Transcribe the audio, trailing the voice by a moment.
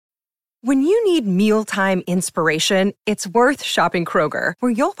When you need mealtime inspiration, it's worth shopping Kroger,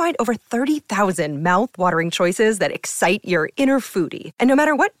 where you'll find over 30,000 mouth-watering choices that excite your inner foodie. And no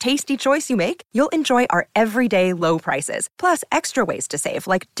matter what tasty choice you make, you'll enjoy our everyday low prices, plus extra ways to save,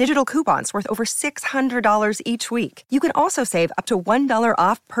 like digital coupons worth over $600 each week. You can also save up to $1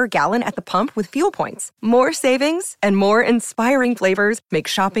 off per gallon at the pump with fuel points. More savings and more inspiring flavors make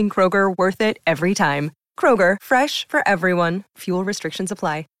shopping Kroger worth it every time. Kroger, fresh for everyone. Fuel restrictions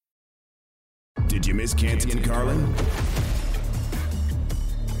apply. Did you miss Canty and Carlin?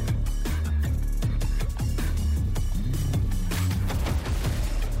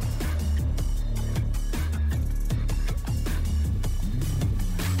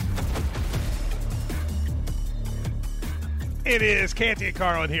 It is Canty and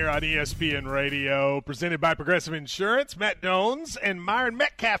Carlin here on ESPN Radio, presented by Progressive Insurance. Matt Jones and Myron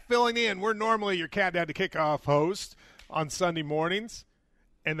Metcalf filling in. We're normally your Countdown to Kickoff host on Sunday mornings.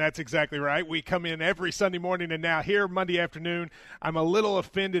 And that's exactly right. We come in every Sunday morning, and now here Monday afternoon, I'm a little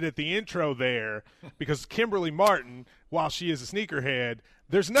offended at the intro there because Kimberly Martin, while she is a sneakerhead,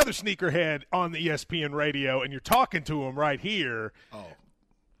 there's another sneakerhead on the ESPN Radio, and you're talking to him right here. Oh.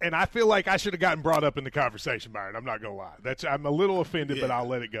 And I feel like I should have gotten brought up in the conversation, Byron. I'm not going to lie. I'm a little offended, but I'll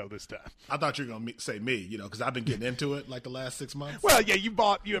let it go this time. I thought you were going to say me, because I've been getting into it like the last 6 months. Well, yeah, you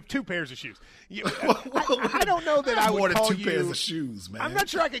have 2 pairs of shoes. I don't know that I would call you. More than 2 pairs of shoes, man. I'm not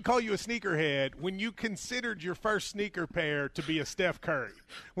sure I could call you a sneakerhead when you considered your first sneaker pair to be a Steph Curry.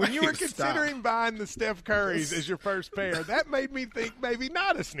 When you were considering buying the Steph Currys as your first pair, that made me think maybe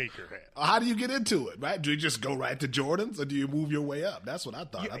not a sneakerhead. How do you get into it, right? Do you just go right to Jordans, or do you move your way up? That's what I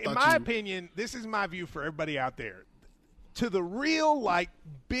thought. In my opinion, this is my view for everybody out there. To the real,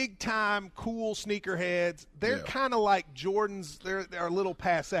 big-time cool sneakerheads, they're kind of like Jordans. They're a little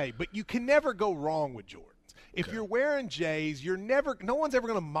passé, but you can never go wrong with Jordans. If you're wearing J's, no one's ever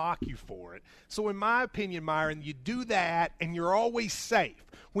going to mock you for it. So in my opinion, Myron, you do that, and you're always safe.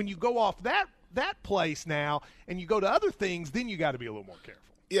 When you go off that place now and you go to other things, then you got to be a little more careful.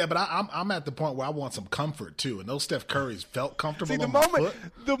 Yeah, but I'm at the point where I want some comfort too, and those Steph Currys felt comfortable. See, on my foot.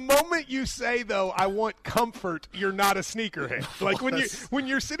 The moment you say though, I want comfort, you're not a sneakerhead. Like when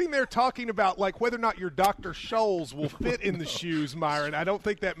you're sitting there talking about whether or not your Dr. Scholl's will fit in the shoes, Myron, I don't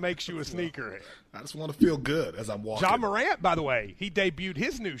think that makes you a sneakerhead. I just want to feel good as I'm walking. Ja Morant, by the way, he debuted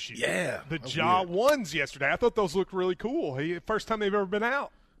his new shoes. Yeah, the Ja ones yesterday. I thought those looked really cool. First time they've ever been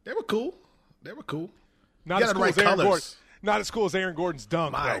out. They were cool. Not as cool as Aaron Gordon. Not as cool as Aaron Gordon's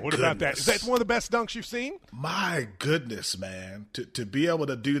dunk, though. What about that? Is that one of the best dunks you've seen? My goodness, man. To be able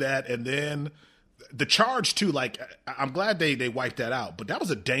to do that, and then the charge, too, I'm glad they wiped that out, but that was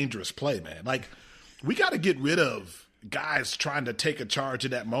a dangerous play, man. We got to get rid of guys trying to take a charge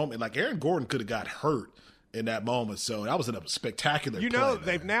in that moment. Aaron Gordon could have got hurt in that moment, so that was a spectacular play.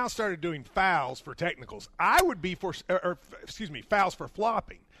 They've now started doing fouls for technicals. I would be fouls for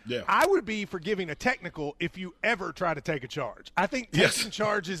flopping. Yeah. I would be for giving a technical if you ever try to take a charge. I think taking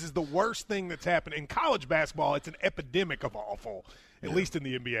charges is the worst thing that's happened. In college basketball, it's an epidemic of awful. At least in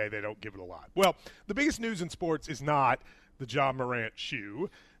the NBA, they don't give it a lot. Well, the biggest news in sports is not the Ja Morant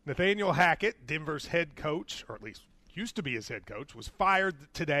shoe. Nathaniel Hackett, Denver's head coach, or at least used to be his head coach, was fired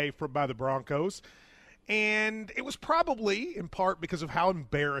today by the Broncos. And it was probably in part because of how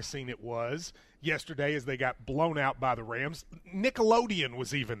embarrassing it was yesterday as they got blown out by the Rams. Nickelodeon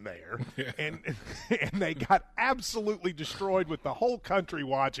was even there, and they got absolutely destroyed with the whole country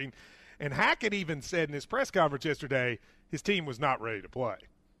watching. And Hackett even said in his press conference yesterday his team was not ready to play.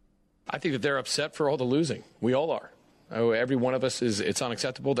 I think that they're upset for all the losing. We all are. Every one of us it's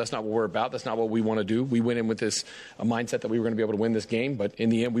unacceptable. That's not what we're about. That's not what we want to do. We went in with this mindset that we were going to be able to win this game, but in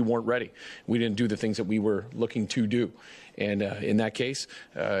the end, we weren't ready. We didn't do the things that we were looking to do. And in that case,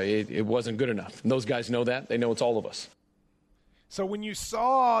 it wasn't good enough. And those guys know that. They know it's all of us. So when you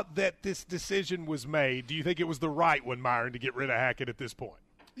saw that this decision was made, do you think it was the right one, Myron, to get rid of Hackett at this point?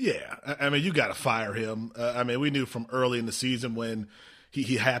 Yeah. I mean, you got to fire him. We knew from early in the season when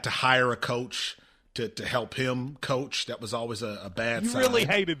he had to hire a coach to help him coach. That was always a bad sign. You really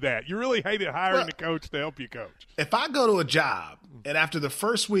hated that. You really hated hiring a coach to help you coach. If I go to a job and after the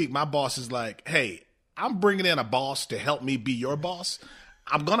first week my boss is like, hey, I'm bringing in a boss to help me be your boss,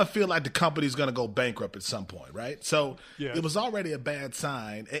 I'm going to feel like the company's going to go bankrupt at some point, right? So It was already a bad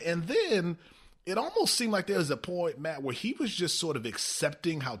sign. And then it almost seemed like there was a point, Matt, where he was just sort of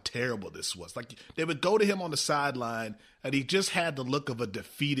accepting how terrible this was. Like they would go to him on the sideline and he just had the look of a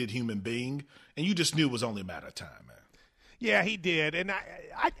defeated human being. And you just knew it was only a matter of time, man. Yeah, he did. And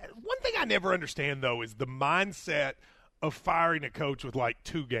I one thing I never understand, though, is the mindset of firing a coach with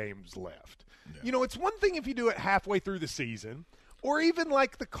 2 games left. Yeah. It's one thing if you do it halfway through the season, Or even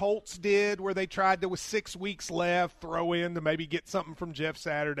like the Colts did, where they tried to, with 6 weeks left, throw in to maybe get something from Jeff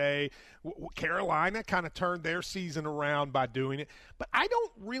Saturday. Carolina kind of turned their season around by doing it. But I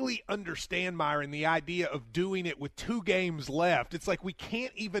don't really understand, Myron, the idea of doing it with 2 games left. It's like we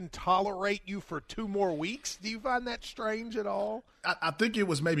can't even tolerate you for 2 more weeks. Do you find that strange at all? I think it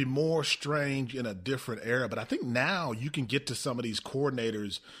was maybe more strange in a different era, but I think now you can get to some of these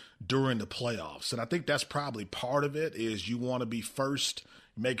coordinators during the playoffs. And I think that's probably part of it, is you want to be first,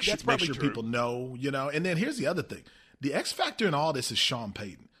 make sure people know, And then here's the other thing. The X factor in all this is Sean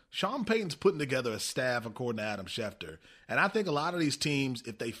Payton. Sean Payton's putting together a staff according to Adam Schefter. And I think a lot of these teams,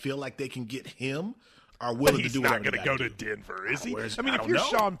 if they feel like they can get him, are willing to do whatever they got to do. He's not going to go to Denver, is he? I mean, if you're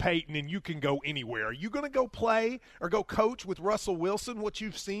Sean Payton and you can go anywhere, are you going to go play or go coach with Russell Wilson, what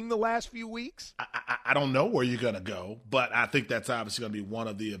you've seen the last few weeks? I don't know where you're going to go, but I think that's obviously going to be one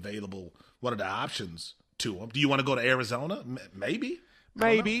of the options to him. Do you want to go to Arizona? Maybe.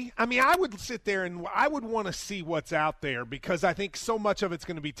 Maybe. I mean, I would sit there and I would want to see what's out there, because I think so much of it's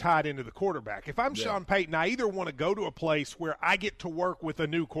going to be tied into the quarterback. If I'm Sean Payton, I either want to go to a place where I get to work with a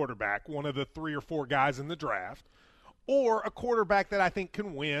new quarterback, one of the 3 or 4 guys in the draft, or a quarterback that I think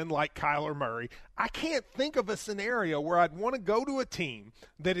can win, like Kyler Murray. I can't think of a scenario where I'd want to go to a team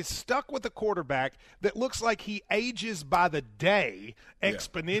that is stuck with a quarterback that looks like he ages by the day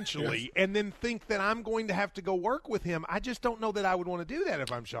exponentially and then think that I'm going to have to go work with him. I just don't know that I would want to do that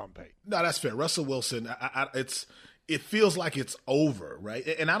if I'm Sean Payton. No, that's fair. Russell Wilson, it feels like it's over, right?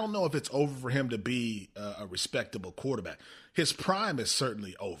 And I don't know if it's over for him to be a respectable quarterback. His prime is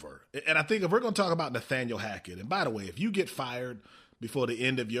certainly over. And I think if we're going to talk about Nathaniel Hackett, and by the way, if you get fired before the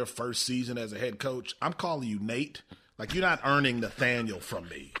end of your first season as a head coach, I'm calling you Nate. Like, you're not earning Nathaniel from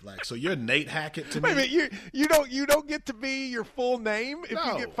me. Like, so you're Nate Hackett to me. Wait a minute, you don't get to be your full name if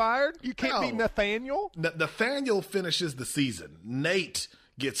you get fired? You can't be Nathaniel? Nathaniel finishes the season. Nate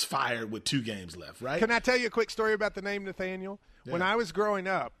gets fired with 2 games left, right? Can I tell you a quick story about the name Nathaniel? Yeah. When I was growing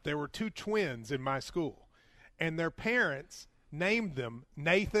up, there were 2 twins in my school, and their parents named them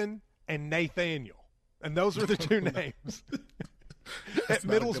Nathan and Nathaniel. And those were the 2 names. At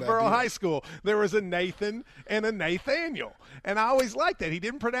Middlesboro High School, there was a Nathan and a Nathaniel. And I always liked that. He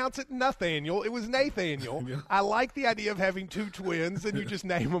didn't pronounce it Nathaniel. It was Nathaniel. I like the idea of having 2 twins and you just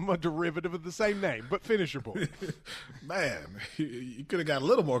name them a derivative of the same name. But finish your point. Man, you could have got a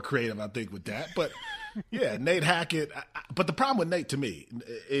little more creative, I think, with that. But, yeah, Nate Hackett. But the problem with Nate, to me,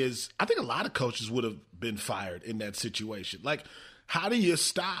 is I think a lot of coaches would have been fired in that situation. Like, how do you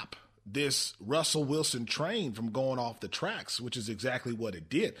stop this Russell Wilson train from going off the tracks, which is exactly what it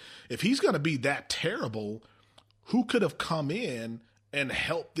did? If he's going to be that terrible, who could have come in and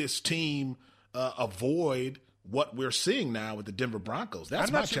helped this team avoid what we're seeing now with the Denver Broncos?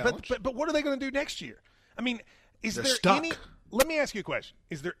 That's my challenge. But what are they going to do next year? I mean, They're stuck. Let me ask you a question.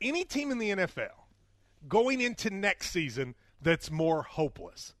 Is there any team in the NFL going into next season that's more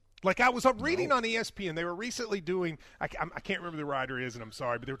hopeless? Like, I was reading on ESPN, they were recently doing I can't remember who the writer is, and I'm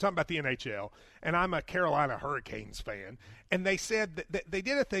sorry, but they were talking about the NHL, and I'm a Carolina Hurricanes fan, and they said that they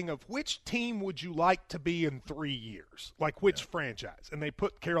did a thing of which team would you like to be in 3 years? Like, which franchise? And they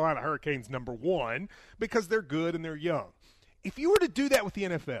put Carolina Hurricanes number 1 because they're good and they're young. If you were to do that with the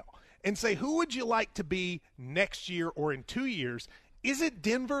NFL and say, who would you like to be next year or in 2 years, is it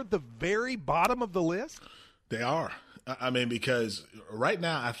Denver the very bottom of the list? They are. I mean, because right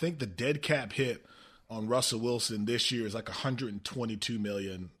now I think the dead cap hit on Russell Wilson this year is like $122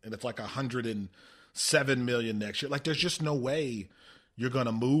 million, and it's like $107 million next year. Like, there's just no way you're going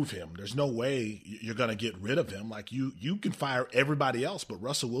to move him. There's no way you're going to get rid of him. Like, you can fire everybody else, but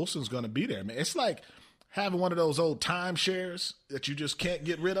Russell Wilson's going to be there. Man, it's like having one of those old timeshares that you just can't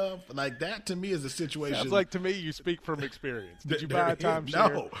get rid of. Like, that to me is a situation. Sounds like to me you speak from experience. Did you buy a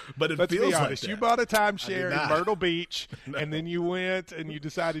timeshare? No, but Let's feels be honest. like that. You bought a timeshare in Myrtle Beach, and then you went and you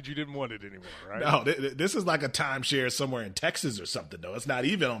decided you didn't want it anymore, right? No, this is like a timeshare somewhere in Texas or something, though. It's not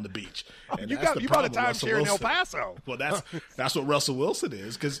even on the beach. And you bought a timeshare in El Paso. Well, that's what Russell Wilson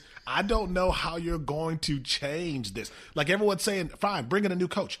is, because I don't know how you're going to change this. Like, everyone's saying, fine, bring in a new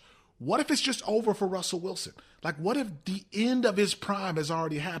coach. What if it's just over for Russell Wilson? Like, what if the end of his prime has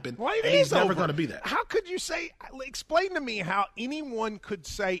already happened and he's never going to be that? How could you say – explain to me how anyone could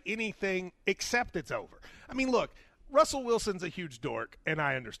say anything except it's over. I mean, look, Russell Wilson's a huge dork, and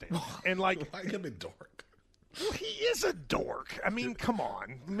I understand. And like – why him a dork? Well, he is a dork. I mean, come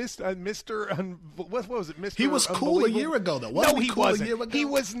on. What was it, Mr. He was cool a year ago, though. Wasn't he wasn't. A year ago? He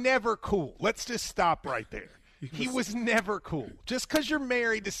was never cool. Let's just stop right there. He was never cool. Just because you're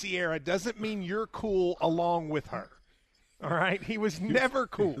married to Sierra doesn't mean you're cool along with her. All right? He was never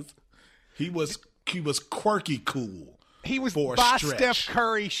cool. He was quirky cool. He was for by a stretch. Steph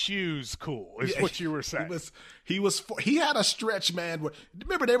Curry shoes cool, is what you were saying. He had a stretch, man.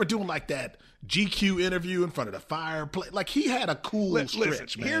 Remember they were doing like that GQ interview in front of the fireplace. Like he had a cool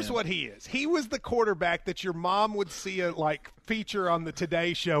stretch, man. Here's what he is. He was the quarterback that your mom would see a feature on the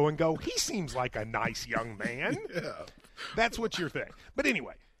Today Show and go, he seems like a nice young man. Yeah. That's what you're thinking. But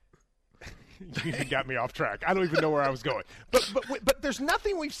anyway, you got me off track. I don't even know where I was going. But there's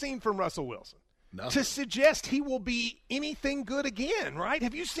nothing we've seen from Russell Wilson to suggest he will be anything good again, right?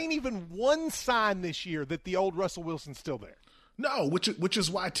 Have you seen even one sign this year that the old Russell Wilson's still there? No, which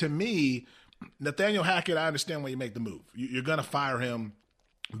is why, to me, Nathaniel Hackett, I understand why you make the move. You're going to fire him.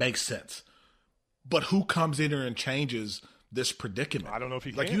 Makes sense. But who comes in here and changes this predicament? I don't know if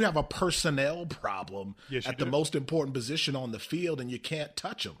you can. Like, you have a personnel problem at the do. most important position on the field, and you can't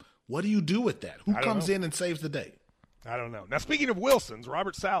touch him. What do you do with that? Who comes in and saves the day? I don't know. Now, speaking of Wilsons,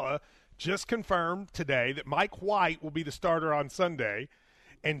 Robert Saleh just confirmed today that Mike White will be the starter on Sunday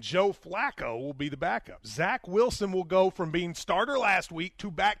and Joe Flacco will be the backup. Zach Wilson will go from being starter last week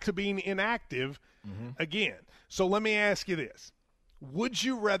to back to being inactive again. So let me ask you this. Would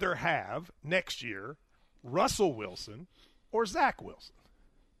you rather have next year Russell Wilson or Zach Wilson?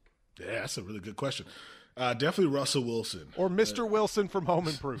 Yeah, that's a really good question. Definitely Russell Wilson. Or Mr. Wilson from Home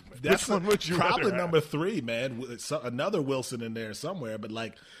Improvement. That's Which one would you probably rather number have? 3, man. Another Wilson in there somewhere. But,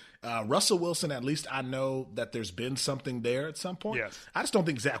 Russell Wilson, at least I know that there's been something there at some point. Yes. I just don't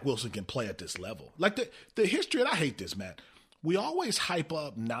think Zach Wilson can play at this level. Like, the history, and I hate this, man. We always hype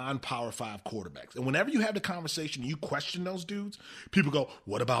up non-Power 5 quarterbacks. And whenever you have the conversation, you question those dudes, people go,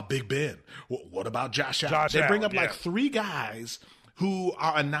 what about Big Ben? What about Josh Allen? They bring up like 3 guys who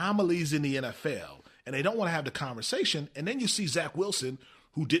are anomalies in the NFL, and they don't want to have the conversation. And then you see Zach Wilson,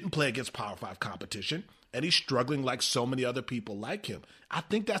 who didn't play against Power 5 competition, and he's struggling like so many other people like him. I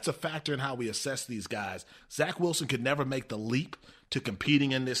think that's a factor in how we assess these guys. Zach Wilson could never make the leap to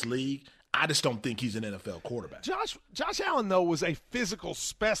competing in this league. I just don't think he's an NFL quarterback. Josh Allen, though, was a physical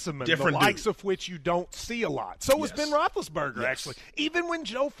specimen, Different the likes dude. of which you don't see a lot. So was Ben Roethlisberger, actually. Even when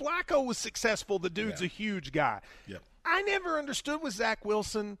Joe Flacco was successful, the dude's a huge guy. Yep. I never understood with Zach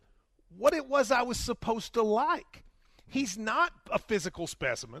Wilson what it was I was supposed to like. He's not a physical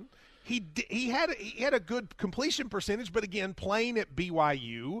specimen. He had a good completion percentage, but again, playing at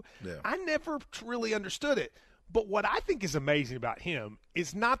BYU, I never really understood it. But what I think is amazing about him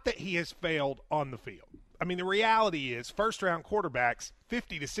is not that he has failed on the field. I mean, the reality is first-round quarterbacks,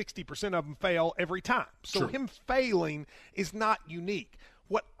 50 to 60% of them fail every time. So him failing is not unique.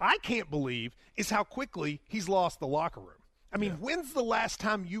 What I can't believe is how quickly he's lost the locker room. I mean, when's the last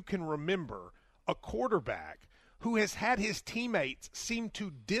time you can remember a quarterback who has had his teammates seem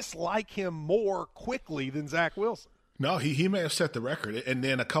to dislike him more quickly than Zach Wilson? No, he may have set the record. And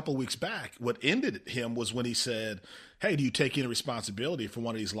then a couple weeks back, what ended him was when he said, hey, do you take any responsibility for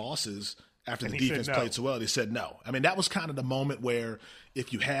one of these losses after the defense played so well? He said no. I mean, that was kind of the moment where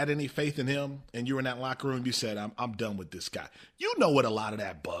if you had any faith in him and you were in that locker room, you said, I'm done with this guy. You know what a lot of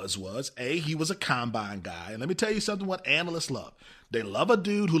that buzz was. He was a combine guy. And let me tell you something what analysts love. They love a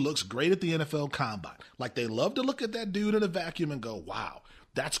dude who looks great at the NFL combine. Like, they love to look at that dude in a vacuum and go, wow.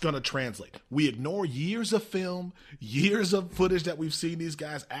 That's going to translate. We ignore years of film, years of footage that we've seen these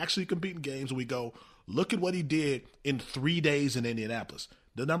guys actually compete in games, and we go, look at what he did in 3 days in Indianapolis.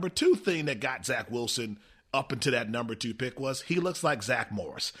 The number 2 thing that got Zach Wilson up into that number 2 pick was he looks like Zach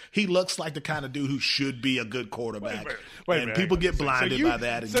Morris. He looks like the kind of dude who should be a good quarterback. Wait a minute. People get blinded by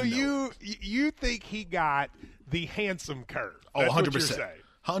that. So you think he got the handsome curve? That's 100%. What you're saying.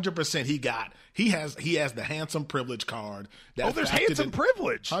 100% he has the handsome privilege card. There's handsome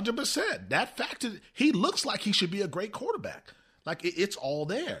privilege. 100%. That factor, he looks like he should be a great quarterback. Like, it's all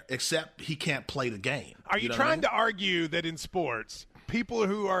there, except he can't play the game. Are you trying to argue that in sports, people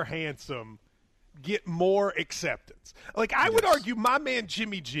who are handsome get more acceptance? Like, I would argue my man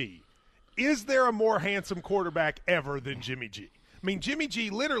Jimmy G, is there a more handsome quarterback ever than Jimmy G? I mean, Jimmy G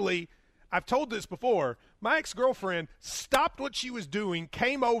literally, I've told this before, my ex-girlfriend stopped what she was doing,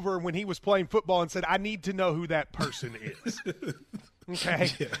 came over when he was playing football and said, I need to know who that person is. Okay?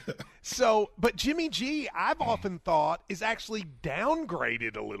 Yeah. So, but Jimmy G, I've often thought, is actually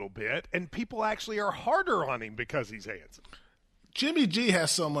downgraded a little bit, and people actually are harder on him because he's handsome. Jimmy G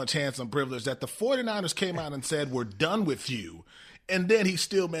has so much handsome privilege that the 49ers came out and said, we're done with you. And then he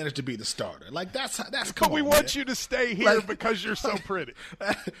still managed to be the starter. Like, that's but we want you to stay here because you're so pretty.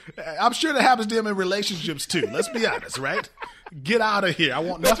 I'm sure that happens to him in relationships too. Let's be honest, right? Get out of here. I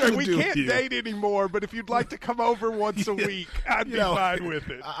want nothing to do with you. We can't date anymore, but if you'd like to come over once a week, I'd be fine with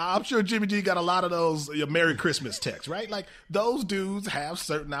it. I'm sure Jimmy G got a lot of those Merry Christmas texts, right? Like, those dudes have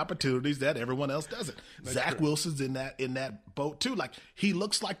certain opportunities that everyone else doesn't. Zach Wilson's in that boat, too. Like, he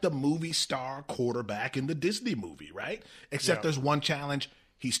looks like the movie star quarterback in the Disney movie, right? Except there's one challenge.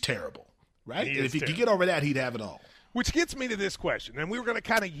 He's terrible, right? And if he could get over that, he'd have it all. Which gets me to this question, and we were going to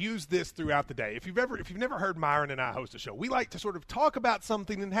kind of use this throughout the day. If you've never heard Myron and I host a show, we like to sort of talk about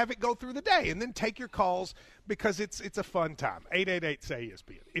something and have it go through the day, and then take your calls because it's a fun time.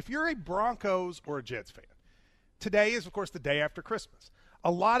 888-SAY-ESPN. If you're a Broncos or a Jets fan, today is, of course, the day after Christmas.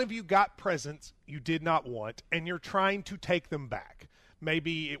 A lot of you got presents you did not want, and you're trying to take them back.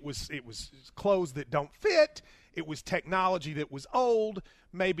 Maybe it was clothes that don't fit. It was technology that was old.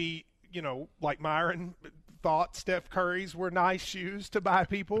 Maybe, like Myron thought Steph Curry's were nice shoes to buy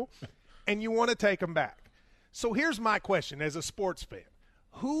people, and you want to take them back. So here's my question as a sports fan.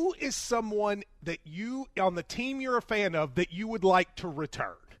 Who is someone that you, on the team you're a fan of, that you would like to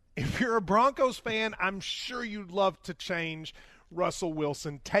return? If you're a Broncos fan, I'm sure you'd love to change Russell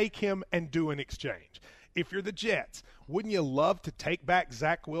Wilson, take him and do an exchange. If you're the Jets, wouldn't you love to take back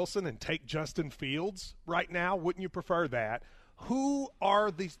Zach Wilson and take Justin Fields right now? Wouldn't you prefer that? Who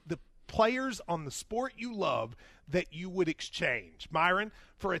are the players on the sport you love that you would exchange? Myron,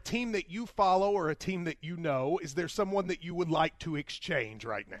 for a team that you follow or a team that you know, is there someone that you would like to exchange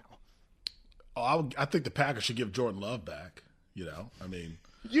right now? I think the Packers should give Jordan Love back. I mean,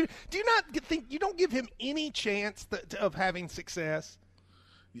 do you not think you don't give him any chance of having success?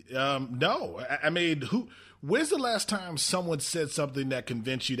 No. I mean, when's the last time someone said something that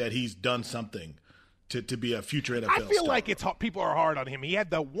convinced you that he's done something to be a future NFL star? I feel like people are hard on him. He had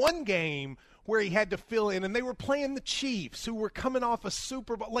the one game where he had to fill in, and they were playing the Chiefs, who were coming off a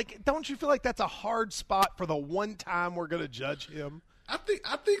Super Bowl. Like, don't you feel like that's a hard spot for the one time we're going to judge him? I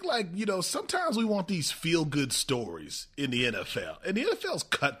think like, sometimes we want these feel-good stories in the NFL, and the NFL's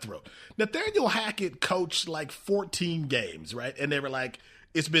cutthroat. Nathaniel Hackett coached like 14 games, right? And they were like,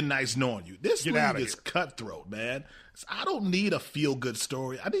 it's been nice knowing you. This league is cutthroat, man. I don't need a feel-good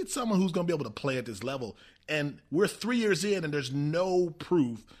story. I need someone who's going to be able to play at this level. And we're 3 years in, and there's no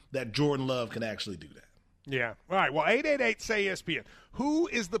proof that Jordan Love can actually do that. Yeah. All right. Well, 888-SAY-ESPN. Who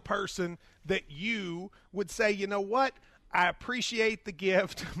is the person that you would say, you know what? I appreciate the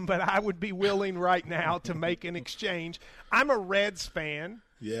gift, but I would be willing right now to make an exchange. I'm a Reds fan.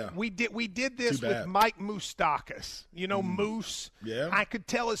 Yeah. We did this with Mike Moustakas. Moose. Yeah. I could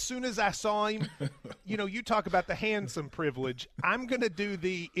tell as soon as I saw him, you talk about the handsome privilege. I'm going to do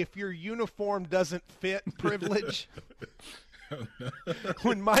the if your uniform doesn't fit privilege.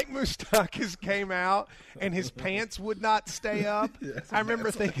 When Mike Moustakas came out and his pants would not stay up, I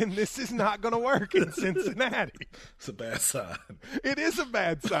remember thinking, this is not going to work in Cincinnati. It's a bad sign. It is a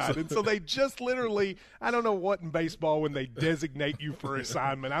bad sign. And so they just literally, I don't know what in baseball when they designate you for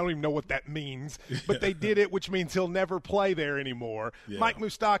assignment. I don't even know what that means. But they did it, which means he'll never play there anymore. Yeah. Myron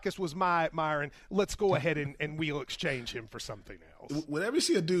Moustakas was Myron. Let's go ahead and we'll exchange him for something else. Whenever you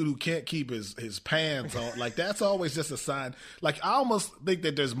see a dude who can't keep his pants on, like, that's always just a sign. Like, I almost think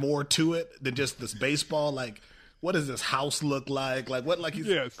that there's more to it than just this baseball. Like, what does this house look like? Like, what? Like, he's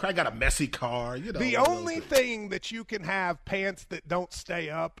probably got a messy car. The only thing that you can have pants that don't stay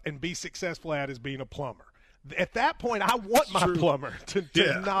up and be successful at is being a plumber. At that point, I want my plumber to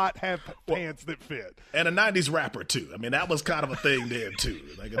not have pants that fit. And a 90s rapper, too. I mean, that was kind of a thing then, too.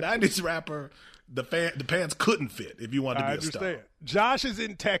 Like, a 90s rapper, the pants couldn't fit if you wanted to be a star. I understand. Josh is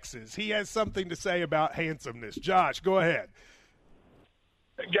in Texas. He has something to say about handsomeness. Josh, go ahead.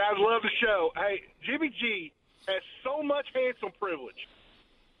 Guys, love the show. Hey, Jimmy G has so much handsome privilege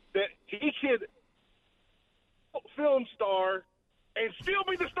that he could film star and still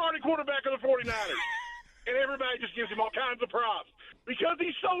be the starting quarterback of the 49ers. And everybody just gives him all kinds of props because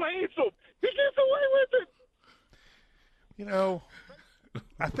he's so handsome. He gets away with it.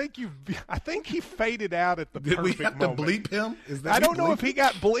 I think he faded out at the perfect moment. Did we have to bleep him? I don't know if he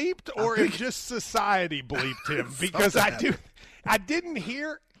got bleeped or if just society bleeped him because I didn't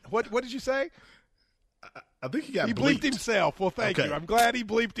hear what did you say? I think he got bleeped. He bleeped himself. Well, thank you. I'm glad he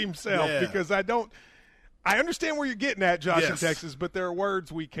bleeped himself because I understand where you're getting at, Josh, in Texas, but there are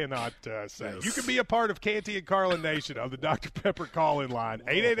words we cannot say. Yes. You can be a part of Canty and Carlin Nation of the Dr. Pepper call-in line,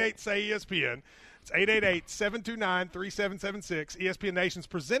 888-SAY-ESPN. It's 888-729-3776. ESPN Nation's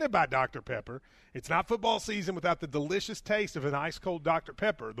presented by Dr. Pepper. It's not football season without the delicious taste of an ice-cold Dr.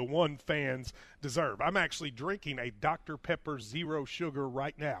 Pepper, the one fans deserve. I'm actually drinking a Dr. Pepper Zero Sugar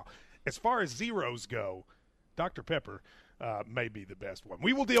right now. As far as zeros go, Dr. Pepper may be the best one.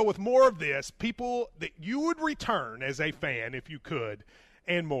 We will deal with more of this, people that you would return as a fan if you could,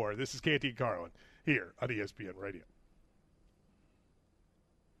 and more. This is Canty and Carlin here on ESPN Radio.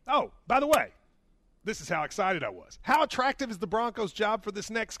 Oh, by the way, this is how excited I was. How attractive is the Broncos' job for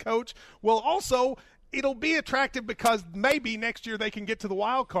this next coach? Well, also, it'll be attractive because maybe next year they can get to the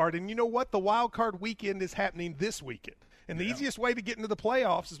wild card. And you know what? The wild card weekend is happening this weekend. And the easiest way to get into the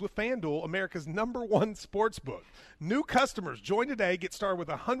playoffs is with FanDuel, America's #1 sports book. New customers join today, get started with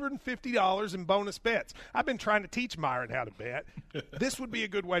 $150 in bonus bets. I've been trying to teach Myron how to bet. This would be a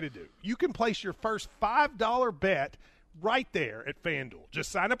good way to do. You can place your first $5 bet right there at FanDuel.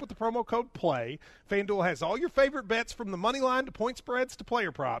 Just sign up with the promo code PLAY. FanDuel has all your favorite bets from the money line to point spreads to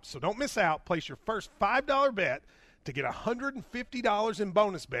player props. So don't miss out. Place your first $5 bet to get $150 in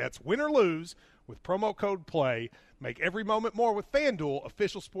bonus bets, win or lose, with promo code PLAY. Make every moment more with FanDuel,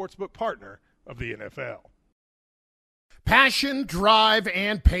 official sportsbook partner of the NFL. Passion, drive,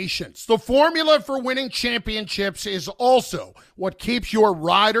 and patience. The formula for winning championships is also what keeps your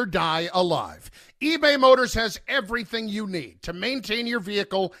ride or die alive. eBay Motors has everything you need to maintain your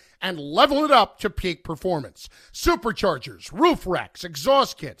vehicle and level it up to peak performance. Superchargers, roof racks,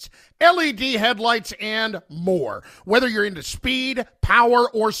 exhaust kits, LED headlights, and more. Whether you're into speed, power,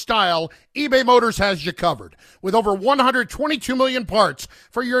 or style, eBay Motors has you covered. With over 122 million parts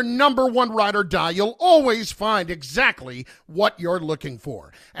for your #1 ride or die, you'll always find exactly what you're looking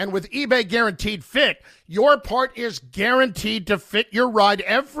for. And with eBay Guaranteed Fit, your part is guaranteed to fit your ride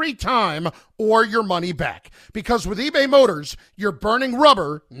every time or your money back. Because with eBay Motors, you're burning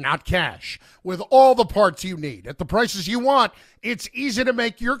rubber, not cash. With all the parts you need at the prices you want, it's easy to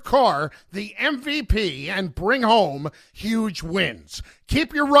make your car the MVP and bring home huge wins.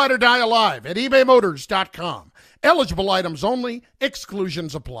 Keep your ride or die alive at ebaymotors.com. Eligible items only.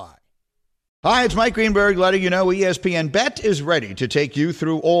 Exclusions apply. Hi, it's Mike Greenberg letting you know ESPN Bet is ready to take you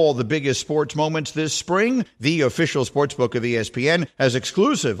through all the biggest sports moments this spring. The official sportsbook of ESPN has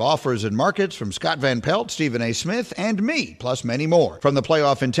exclusive offers and markets from Scott Van Pelt, Stephen A. Smith, and me, plus many more. From the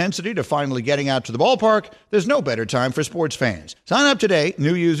playoff intensity to finally getting out to the ballpark, there's no better time for sports fans. Sign up today.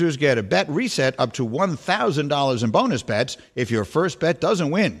 New users get a bet reset up to $1,000 in bonus bets if your first bet doesn't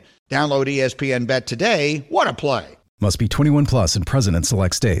win. Download ESPN Bet today. What a play. Must be 21 plus and present in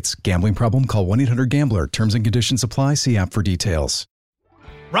select states. Gambling problem? Call 1-800-GAMBLER. Terms and conditions apply. See app for details.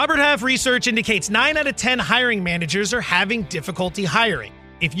 Robert Half research indicates 9 out of 10 hiring managers are having difficulty hiring.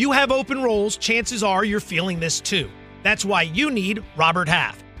 If you have open roles, chances are you're feeling this too. That's why you need Robert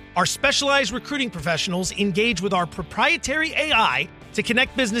Half. Our specialized recruiting professionals engage with our proprietary AI to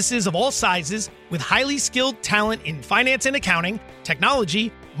connect businesses of all sizes with highly skilled talent in finance and accounting,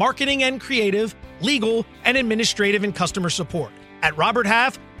 technology, marketing and creative, legal, and administrative and customer support. At Robert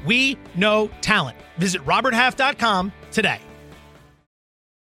Half, we know talent. Visit roberthalf.com today.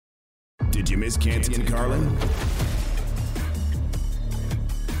 Did you miss Canty and Carlin?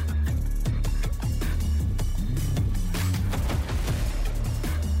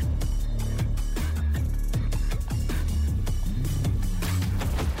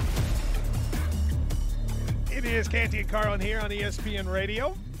 It is Canty and Carlin here on ESPN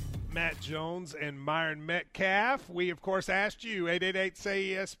Radio. Matt Jones and Myron Metcalf. We, of course, asked you,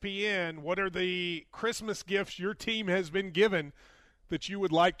 888-SAY-ESPN, what are the Christmas gifts your team has been given that you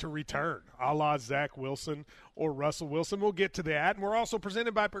would like to return, a la Zach Wilson or Russell Wilson? We'll get to that. And we're also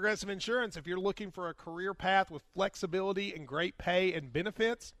presented by Progressive Insurance. If you're looking for a career path with flexibility and great pay and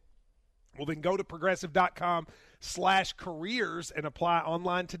benefits, well, then go to progressive.com/careers and apply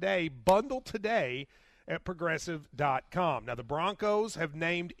online today. Bundle today at progressive.com. Now, the Broncos have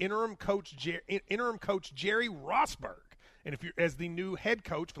named interim coach Jerry Rosburg, and if you're as the new head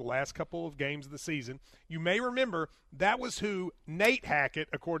coach for the last couple of games of the season. You may remember that was who Nate Hackett,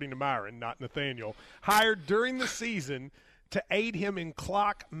 according to Myron, not Nathaniel, hired during the season to aid him in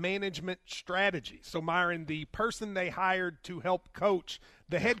clock management strategy. So, Myron, the person they hired to help coach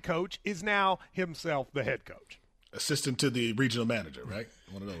the head coach is now himself the head coach. Assistant to the regional manager, right?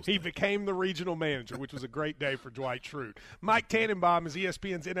 One of those. He became the regional manager, which was a great day for Dwight Schrute. Mike Tannenbaum is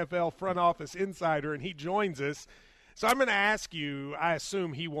ESPN's NFL front office insider, and he joins us. So I'm going to ask you, I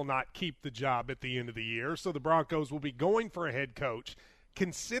assume he will not keep the job at the end of the year, so the Broncos will be going for a head coach.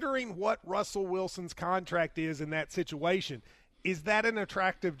 Considering what Russell Wilson's contract is in that situation, is that an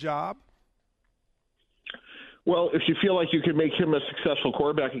attractive job? Well, if you feel like you can make him a successful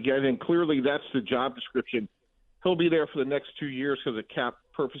quarterback again, and clearly that's the job description, he'll be there for the next 2 years because of cap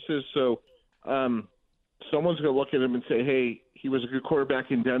purposes. So someone's going to look at him and say, hey, he was a good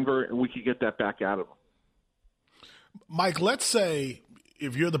quarterback in Denver, and we could get that back out of him. Mike, let's say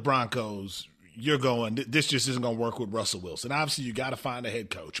if you're the Broncos, you're going, this just isn't going to work with Russell Wilson. Obviously, you got to find a head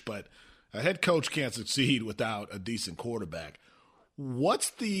coach, but a head coach can't succeed without a decent quarterback. What's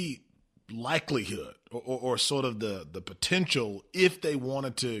the likelihood or sort of the potential if they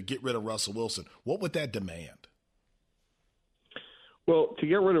wanted to get rid of Russell Wilson? What would that demand? Well, to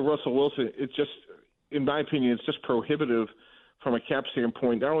get rid of Russell Wilson, it's just, in my opinion, it's just prohibitive from a cap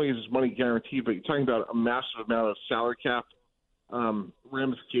standpoint. Not only is his money guaranteed, but you're talking about a massive amount of salary cap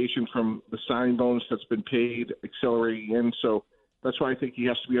ramification from the signing bonus that's been paid, accelerating in. So that's why I think he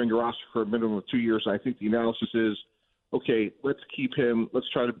has to be on your roster for a minimum of 2 years. I think the analysis is, okay, let's keep him. Let's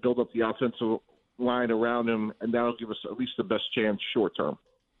try to build up the offensive line around him, and that'll give us at least the best chance short term.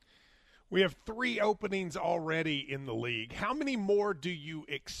 We have 3 openings already in the league. How many more do you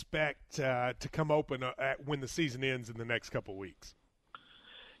expect to come open when the season ends in the next couple weeks?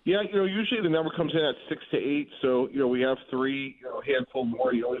 Yeah, usually the number comes in at 6 to 8. So, we have 3, a handful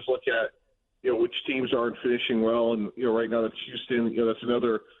more. You always look at, which teams aren't finishing well. And, right now that's Houston. That's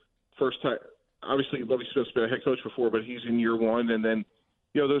another first time. Obviously, Lovie Smith's been a head coach before, but he's in year 1. And then,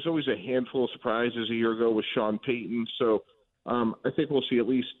 there's always a handful of surprises. A year ago with Sean Payton. So, I think we'll see at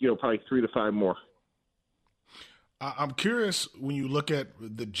least, probably 3 to 5 more. I'm curious when you look at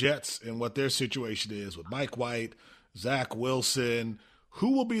the Jets and what their situation is with Mike White, Zach Wilson,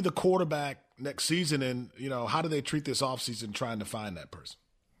 who will be the quarterback next season, and, how do they treat this offseason trying to find that person?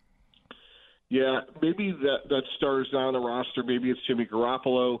 Yeah, maybe that starter's not on the roster. Maybe it's Jimmy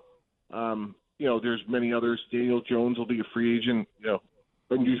Garoppolo. There's many others. Daniel Jones will be a free agent.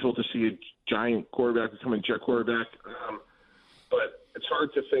 Unusual to see a giant quarterback become a Jet quarterback. But it's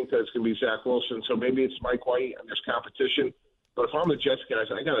hard to think that it's going to be Zach Wilson. So maybe it's Mike White and there's competition. But if I'm the Jets guys,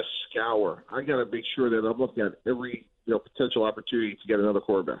 I got to scour. I got to make sure that I'm looking at every potential opportunity to get another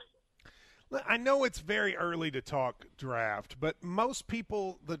quarterback. I know it's very early to talk draft, but most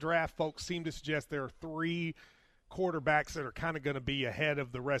people, the draft folks, seem to suggest there are 3 quarterbacks that are kind of going to be ahead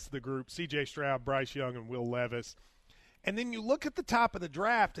of the rest of the group: C.J. Stroud, Bryce Young, and Will Levis. And then you look at the top of the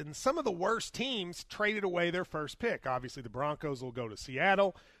draft, and some of the worst teams traded away their first pick. Obviously, the Broncos will go to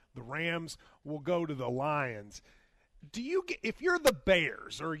Seattle. The Rams will go to the Lions. If you're the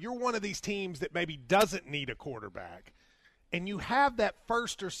Bears, or you're one of these teams that maybe doesn't need a quarterback, and you have that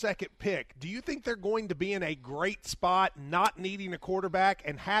first or second pick, do you think they're going to be in a great spot not needing a quarterback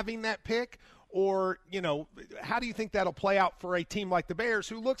and having that pick? Or, how do you think that'll play out for a team like the Bears,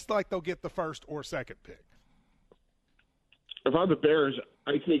 who looks like they'll get the first or second pick? If I'm the Bears,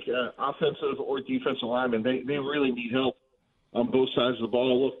 I think offensive or defensive linemen, they really need help on both sides of the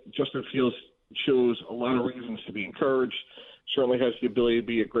ball. Look, Justin Fields shows a lot of reasons to be encouraged. Certainly has the ability to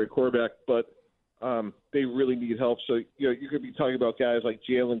be a great quarterback, but they really need help. So, you could be talking about guys like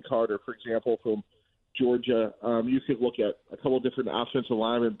Jalen Carter, for example, from Georgia. You could look at a couple of different offensive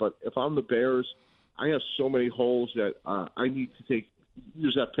linemen, but if I'm the Bears, I have so many holes that I need to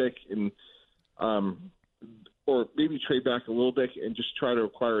use that pick and or maybe trade back a little bit and just try to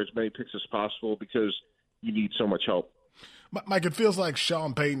acquire as many picks as possible because you need so much help. Mike, it feels like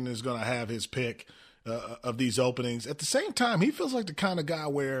Sean Payton is going to have his pick of these openings. At the same time, he feels like the kind of guy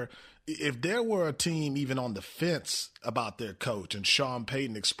where if there were a team even on the fence about their coach and Sean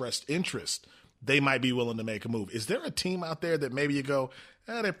Payton expressed interest, they might be willing to make a move. Is there a team out there that maybe you go,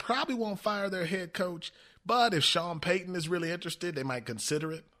 they probably won't fire their head coach, but if Sean Payton is really interested, they might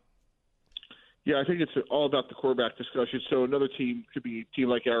consider it? Yeah, I think it's all about the quarterback discussion. So another team could be a team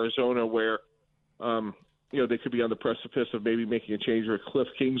like Arizona where, they could be on the precipice of maybe making a change, or Cliff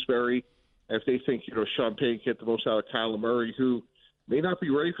Kingsbury. If they think, Sean Payton can get the most out of Kyler Murray, who may not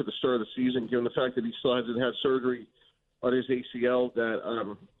be ready for the start of the season, given the fact that he still hasn't had surgery on his ACL,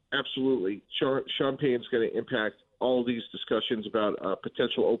 that absolutely Sean Payton's going to impact all of these discussions about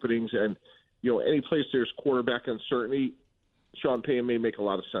potential openings. And, any place there's quarterback uncertainty, Sean Payton may make a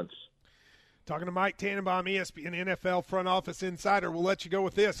lot of sense. Talking to Mike Tannenbaum, ESPN NFL Front Office Insider. We'll let you go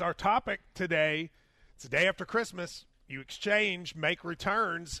with this. Our topic today, it's the day after Christmas. You exchange, make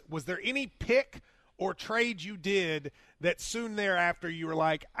returns. Was there any pick or trade you did that soon thereafter you were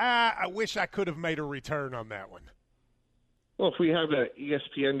like, I wish I could have made a return on that one? Well, if we have an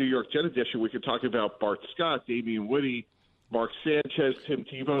ESPN New York Jet edition, we could talk about Bart Scott, Damian Woody, Mark Sanchez, Tim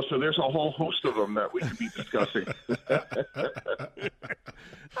Tebow. So there's a whole host of them that we could be discussing.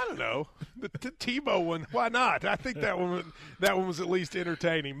 I don't know. The Tebow one, why not? I think that one was at least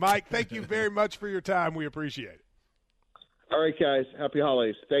entertaining. Mike, thank you very much for your time. We appreciate it. All right, guys. Happy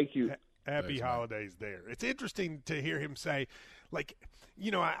holidays. Thank you. Happy holidays there. It's interesting to hear him say,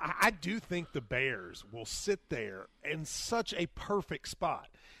 I do think the Bears will sit there in such a perfect spot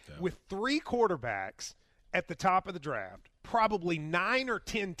with 3 quarterbacks at the top of the draft, probably 9 or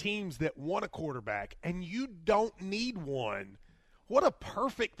 10 teams that want a quarterback, and you don't need one. What a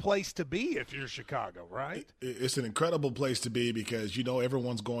perfect place to be if you're Chicago, right? It's an incredible place to be because you know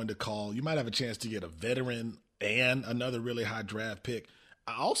everyone's going to call. You might have a chance to get a veteran and another really high draft pick.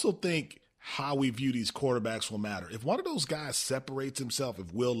 I also think how we view these quarterbacks will matter. If one of those guys separates himself,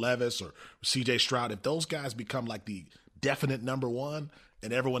 if Will Levis or C.J. Stroud, if those guys become like the definite number one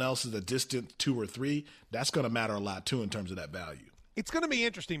and everyone else is a distant 2 or 3, that's going to matter a lot too in terms of that value. It's going to be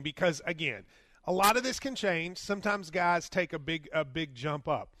interesting because, again, a lot of this can change. Sometimes guys take a big jump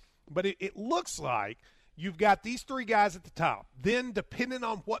up. But it looks like you've got these 3 guys at the top. Then, depending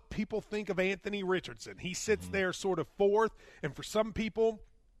on what people think of Anthony Richardson, he sits there sort of 4th. And for some people,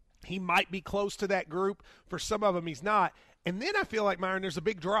 he might be close to that group. For some of them, he's not. And then I feel like, Myron, there's a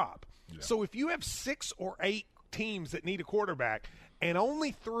big drop. Yeah. So if you have 6 or 8 teams that need a quarterback and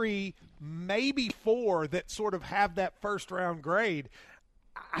only 3, maybe 4 that sort of have that first-round grade,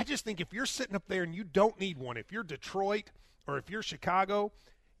 I just think if you're sitting up there and you don't need one, if you're Detroit or if you're Chicago,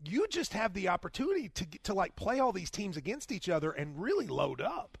 you just have the opportunity to like play all these teams against each other and really load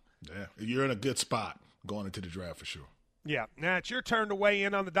up. Yeah, you're in a good spot going into the draft for sure. Yeah. Now it's your turn to weigh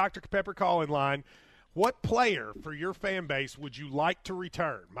in on the Dr. Pepper call-in line. What player for your fan base would you like to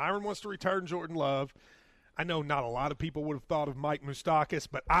return? Myron wants to return Jordan Love. I know not a lot of people would have thought of Mike Moustakas,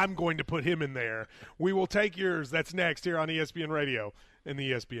 but I'm going to put him in there. We will take yours. That's next here on ESPN Radio and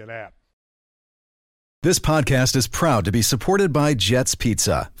the ESPN app. This podcast is proud to be supported by Jets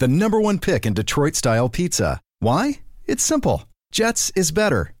Pizza, the #1 pick in Detroit-style pizza. Why? It's simple. Jets is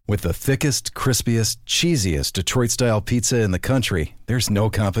better. With the thickest, crispiest, cheesiest Detroit-style pizza in the country, there's no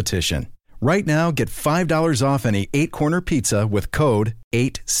competition. Right now, get $5 off any 8-corner pizza with code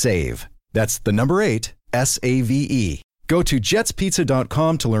 8SAVE. That's the number 8, S-A-V-E. Go to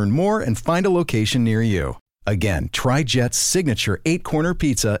jetspizza.com to learn more and find a location near you. Again, try Jet's signature 8-corner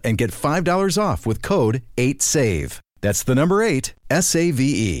pizza and get $5 off with code 8SAVE. That's the number 8,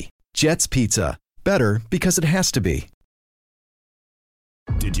 S-A-V-E. Jet's Pizza. Better because it has to be.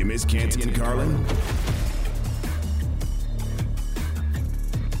 Did you miss Canty and Carlin?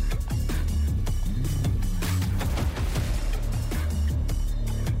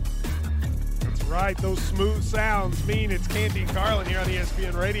 That's right. Those smooth sounds mean it's Canty and Carlin here on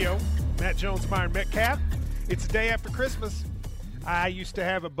ESPN Radio. Matt Jones, Myron Metcalf. It's the day after Christmas. I used to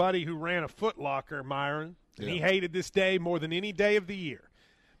have a buddy who ran a Foot Locker, Myron, and he hated this day more than any day of the year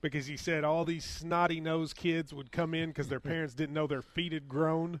because he said all these snotty-nosed kids would come in because their parents didn't know their feet had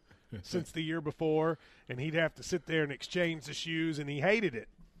grown since the year before, and he'd have to sit there and exchange the shoes, and he hated it.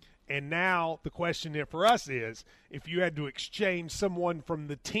 And now the question here for us is, if you had to exchange someone from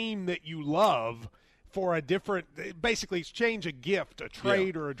the team that you love for a different – basically exchange a gift, a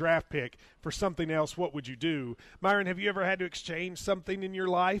trade or a draft pick for something else, what would you do? Myron, have you ever had to exchange something in your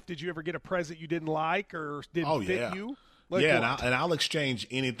life? Did you ever get a present you didn't like or didn't fit you? Like and I'll exchange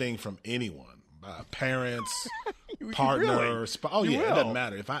anything from anyone. Parents, partner, it doesn't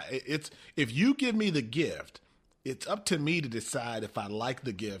matter. If you give me the gift, it's up to me to decide if I like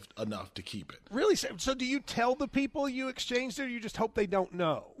the gift enough to keep it. Really? So do you tell the people you exchanged it, or you just hope they don't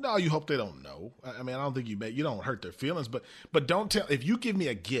know? No, you hope they don't know. I mean, I don't think you don't hurt their feelings, but don't tell. If you give me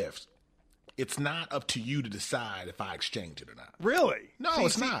a gift, it's not up to you to decide if I exchange it or not. Really? No,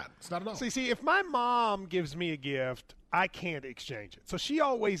 it's not. It's not at all. See, if my mom gives me a gift, I can't exchange it. So she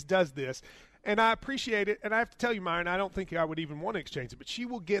always does this. And I appreciate it. And I have to tell you, Myron, I don't think I would even want to exchange it. But she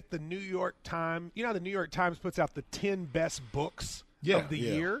will get the New York Times. You know how the New York Times puts out the 10 best books of the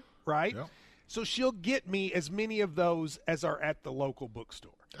year, right? Yeah. So she'll get me as many of those as are at the local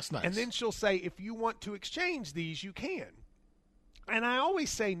bookstore. That's nice. And then she'll say, if you want to exchange these, you can. And I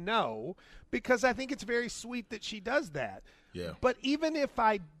always say no because I think it's very sweet that she does that. Yeah. But even if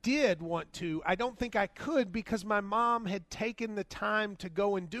I did want to, I don't think I could because my mom had taken the time to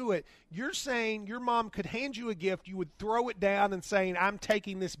go and do it. You're saying your mom could hand you a gift, you would throw it down and saying, I'm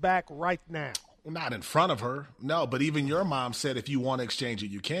taking this back right now. Well, not in front of her. No, but even your mom said if you want to exchange it,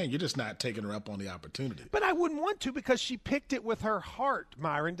 you can. You're just not taking her up on the opportunity. But I wouldn't want to because she picked it with her heart,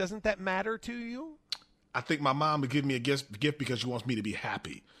 Myron. Doesn't that matter to you? I think my mom would give me a gift because she wants me to be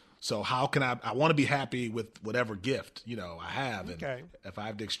happy. So how can I want to be happy with whatever gift, I have. Okay. And if I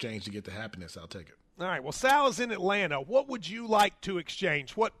have to exchange to get the happiness, I'll take it. All right. Well, Sal is in Atlanta. What would you like to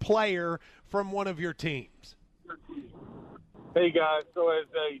exchange? What player from one of your teams? Hey, guys. So as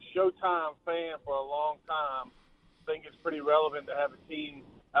a Showtime fan for a long time, I think it's pretty relevant to have a team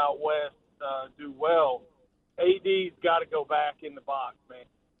out west do well. AD's got to go back in the box, man.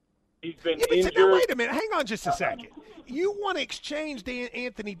 He's been injured. Now, wait a minute. Hang on just a second. You want to exchange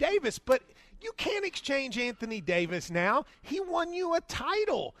Anthony Davis, but you can't exchange Anthony Davis now. He won you a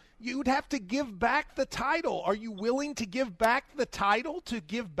title. You'd have to give back the title. Are you willing to give back the title to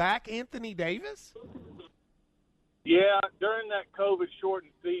give back Anthony Davis? Yeah, during that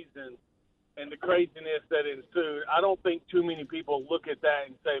COVID-shortened season and the craziness that ensued, I don't think too many people look at that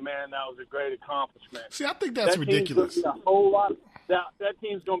and say, man, that was a great accomplishment. See, I think that's ridiculous. That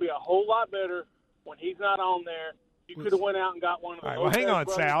team's going to be a whole lot better when he's not on there. You could have went out and got one of those. All right, well, hang on,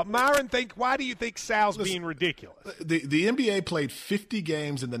 Sal. Myron, why do you think Sal's being ridiculous? The NBA played 50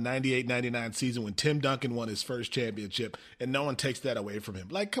 games in the 98-99 season when Tim Duncan won his first championship, and no one takes that away from him.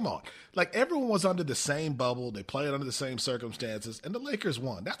 Like, come on. Like, everyone was under the same bubble. They played under the same circumstances, and the Lakers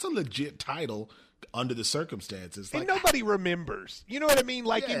won. That's a legit title under the circumstances. And nobody remembers. You know what I mean?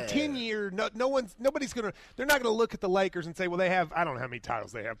 Like, in 10 years, nobody's going to – they're not going to look at the Lakers and say, well, they have – I don't know how many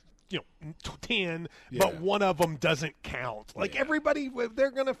titles they have. 10, but one of them doesn't count. Like, everybody,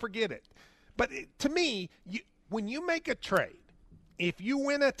 they're going to forget it. But to me, when you make a trade, if you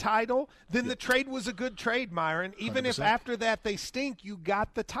win a title, then the trade was a good trade, Myron. Even 100%. If after that they stink, you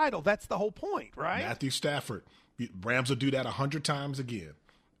got the title. That's the whole point, right? Matthew Stafford. Rams will do that 100 times again.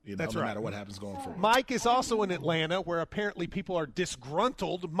 That's no right. matter what happens going forward. Mike is also in Atlanta, where apparently people are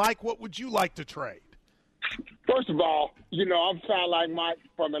disgruntled. Mike, what would you like to trade? First of all, I'm sound like Mike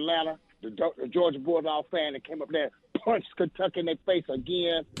from Atlanta, the Georgia Bulldog fan that came up there, punched Kentucky in their face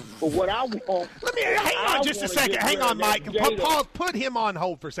again. But what I want... Hang on just a second. Hang on, Mike. Put him on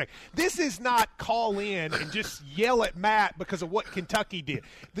hold for a second. This is not call in and just yell at Matt because of what Kentucky did.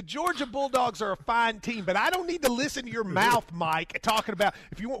 The Georgia Bulldogs are a fine team, but I don't need to listen to your mouth, Mike, talking about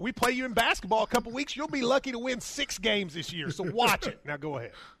if you want. We play you in basketball a couple weeks, you'll be lucky to win 6 games this year. So watch it. Now go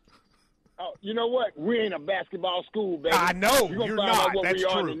ahead. Oh, you know what? We ain't a basketball school, baby. I know. You're not. Find out what That's we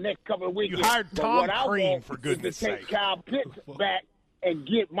are true. In the next couple of weeks. You hired Tom Crean, for goodness sake. To take Kyle Pitts back and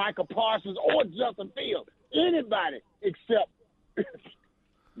get Micah Parsons or Justin Fields. Anybody except,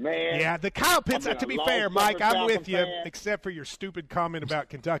 man. Yeah, the Kyle Pitts, to be fair, Mike, I'm with you, except for your stupid comment about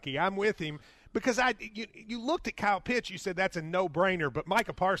Kentucky. I'm with him because you looked at Kyle Pitts, you said that's a no-brainer, but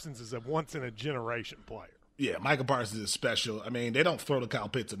Micah Parsons is a once-in-a-generation player. Yeah, Micah Parsons is special. I mean, they don't throw to Kyle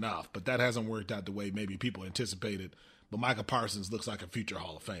Pitts enough, but that hasn't worked out the way maybe people anticipated. But Micah Parsons looks like a future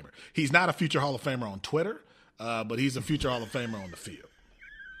Hall of Famer. He's not a future Hall of Famer on Twitter, but he's a future Hall of Famer on the field.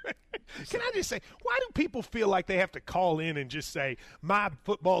 Can I just say, why do people feel like they have to call in and just say, my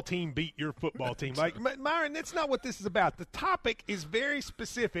football team beat your football team? Like, Myron, that's not what this is about. The topic is very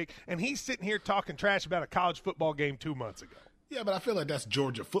specific, and he's sitting here talking trash about a college football game 2 months ago. Yeah, but I feel like that's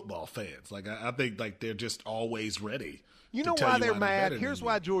Georgia football fans. Like, I think they're just always ready. You know why they're mad? Here's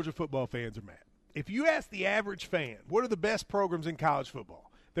why Georgia football fans are mad. If you ask the average fan, what are the best programs in college football?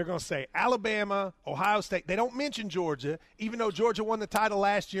 They're going to say Alabama, Ohio State. They don't mention Georgia, even though Georgia won the title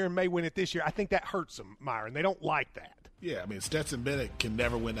last year and may win it this year. I think that hurts them, Myron. They don't like that. Yeah, I mean, Stetson Bennett can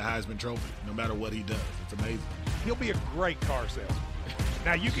never win the Heisman Trophy, no matter what he does. It's amazing. He'll be a great car salesman.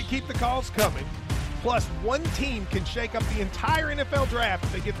 Now, you can keep the calls coming. Plus, one team can shake up the entire NFL draft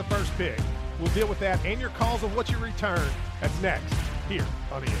if they get the first pick. We'll deal with that and your calls on what you return. That's next here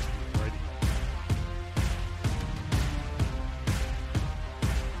on ESPN Radio.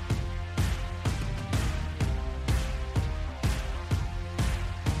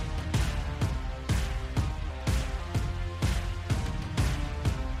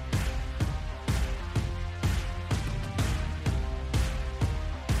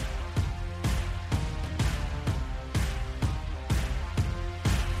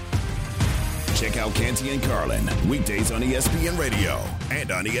 Check out Canty and Carlin, weekdays on ESPN Radio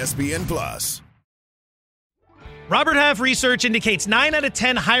and on ESPN Plus. Robert Half research indicates 9 out of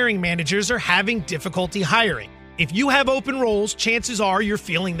 10 hiring managers are having difficulty hiring. If you have open roles, chances are you're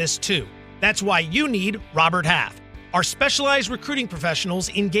feeling this too. That's why you need Robert Half. Our specialized recruiting professionals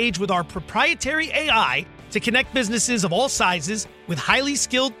engage with our proprietary AI to connect businesses of all sizes with highly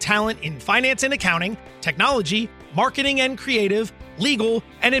skilled talent in finance and accounting, technology, marketing and creative, legal,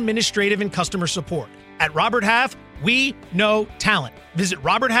 and administrative and customer support. At Robert Half, we know talent. Visit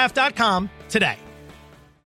roberthalf.com today.